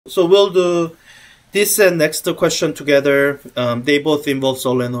so we'll do this and next question together. They both involve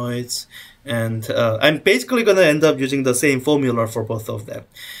solenoids, and I'm basically going to end up using the same formula for both of them.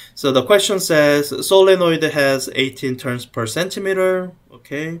 So the question says solenoid has 18 turns per centimeter.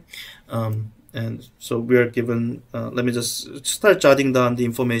 Okay. And so we are given, let me just start jotting down the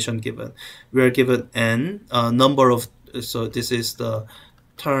information given. We are given n number of, so this is the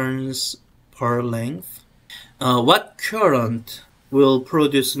turns per length. What current will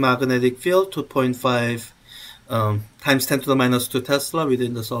produce magnetic field 2.5 times 10 to the minus 2 Tesla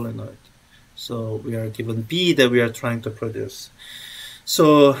within the solenoid? So we are given B that we are trying to produce.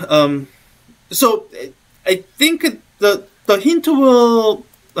 So so I think the hint will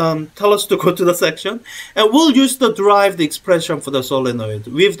tell us to go to the section, and we'll use the derived expression for the solenoid.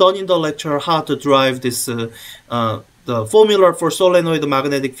 We've done in the lecture how to derive this the formula for solenoid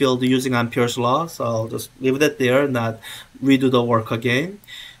magnetic field using Ampere's law. So I'll just leave that there, not redo the work again,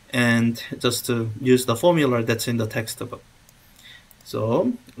 and just to use the formula that's in the textbook.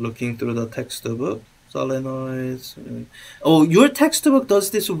 So looking through the textbook, solenoids. Oh, your textbook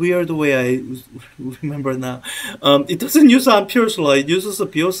does this weird way, I remember now. It doesn't use Ampere's law, it uses a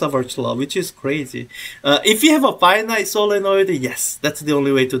Biot-Savart's law, which is crazy. If you have a finite solenoid, yes, that's the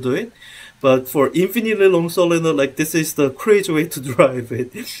only way to do it. But for infinitely long solenoid, like this is the crazy way to derive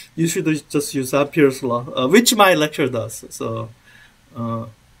it. You should just use Ampere's law, which my lecture does. So,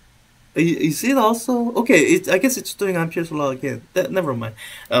 is it also okay? I guess it's doing Ampere's law again. Never mind.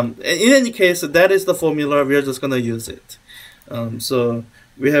 In any case, that is the formula. We are just gonna use it. So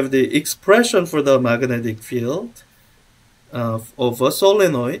we have the expression for the magnetic field of a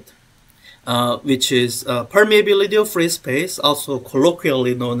solenoid, which is permeability of free space, also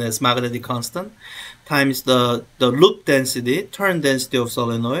colloquially known as magnetic constant, times the loop density, turn density of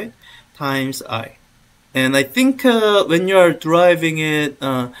solenoid, times I. And I think when you are deriving it,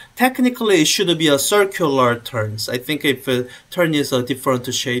 technically it should be a circular turns. I think if a turn is a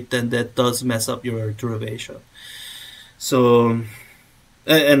different shape, then that does mess up your derivation. So,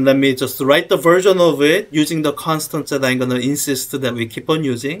 and let me just write the version of it using the constants that I'm going to insist that we keep on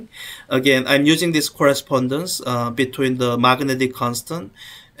using. Again, I'm using this correspondence between the magnetic constant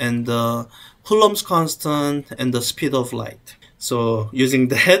and the Coulomb's constant and the speed of light. So using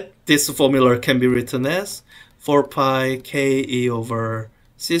that, this formula can be written as 4 pi k e over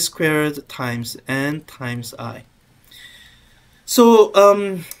c squared times n times I. So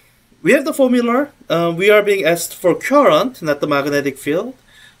we have the formula. We are being asked for current, not the magnetic field.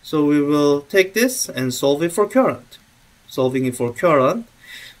 So we will take this and solve it for current. Solving it for current.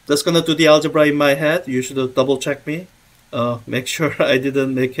 Just gonna do the algebra in my head. You should double check me. Make sure I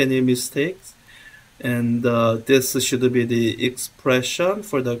didn't make any mistakes. And this should be the expression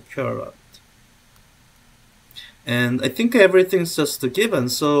for the current. And I think everything's just given,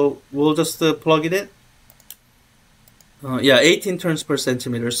 so we'll just plug it in. Yeah, 18 turns per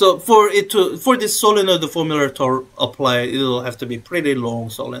centimeter. So for this solenoid, the formula to apply, it'll have to be pretty long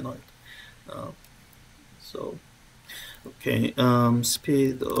solenoid. So okay,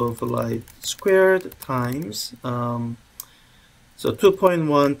 speed of light squared times so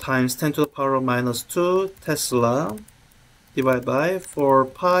 2.1 times 10 to the power of minus 2 Tesla divided by 4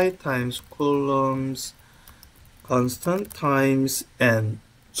 pi times Coulomb's constant times n.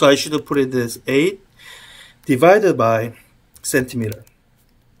 So I should have put it as 8 divided by centimeter.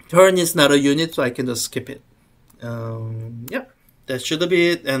 Turn is not a unit, so I can just skip it. Yeah, that should be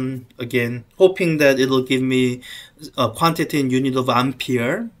it. And again, hoping that it'll give me a quantity in unit of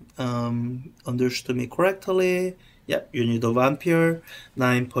ampere. Understood me correctly. Yep, unit of ampere,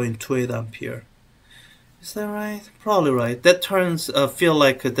 9.28 ampere. Is that right? Probably right. That turns feel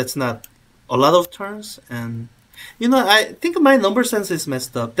like that's not a lot of turns, and you know, I think my number sense is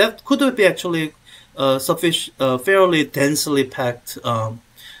messed up. That could be actually fairly densely packed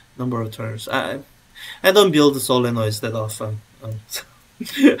number of turns. I don't build solenoids that often.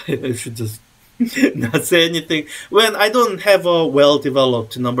 I should just not say anything when I don't have a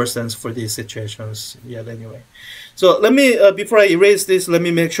well-developed number sense for these situations yet anyway. So let me, before I erase this, let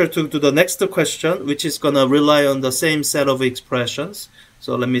me make sure to do the next question, which is going to rely on the same set of expressions.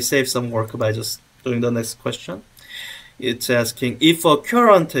 So let me save some work by just doing the next question. It's asking if a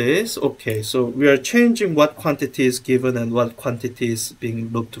current is, okay, so we are changing what quantity is given and what quantity is being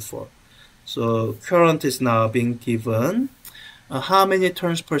looked for. So current is now being given. How many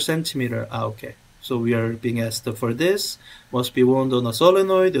turns per centimeter? Okay. So we are being asked for this. Must be wound on a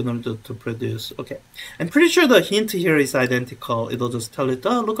solenoid in order to produce. Okay. I'm pretty sure the hint here is identical. It'll just tell it,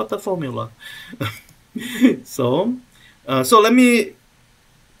 oh, look up the formula. So let me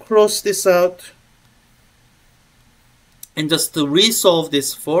cross this out. and just to resolve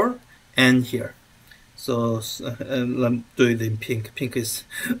this for n here. So I'm doing it in pink. Pink is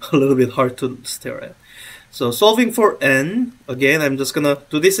a little bit hard to stare at. So solving for n, again, I'm just gonna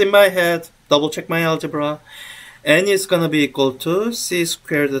do this in my head, double check my algebra. N is gonna be equal to c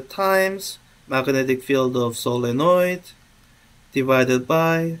squared times magnetic field of solenoid divided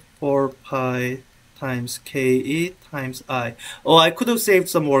by 4 pi times ke times I. Oh, I could have saved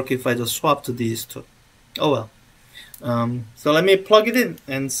some work if I just swapped these two. Oh well. So let me plug it in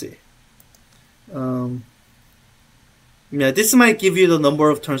and see. Yeah, this might give you the number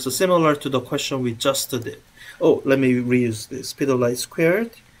of turns similar to the question we just did. Oh, let me reuse this. Speed of light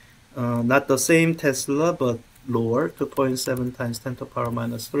squared. Not the same Tesla, but lower. 2.7 times 10 to the power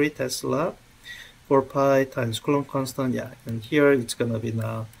minus 3 Tesla. 4 pi times Coulomb constant. Yeah, and here it's going to be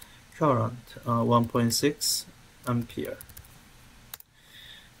now current. 1.6 ampere.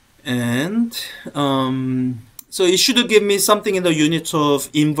 And so it should give me something in the units of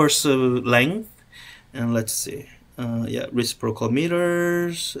inverse length. And let's see. Yeah, reciprocal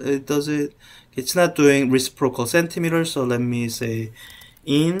meters. It does it. It's not doing reciprocal centimeters, so let me say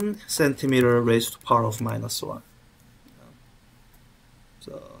in centimeter raised to the power of minus 1.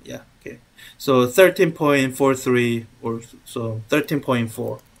 So yeah, okay. So 13.43 or so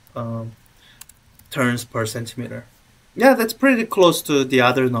 13.4 turns per centimeter. Yeah, that's pretty close to the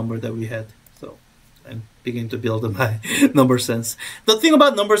other number that we had. So I'm beginning to build my number sense. The thing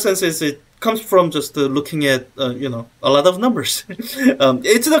about number sense is it comes from just looking at a lot of numbers.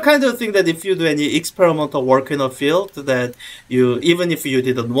 It's the kind of thing that if you do any experimental work in a field that you, even if you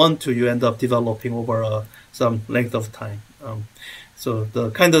didn't want to, you end up developing over some length of time. So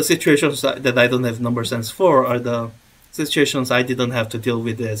the kind of situations that I don't have number sense for are the situations I didn't have to deal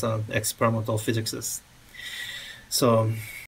with as an experimental physicist. So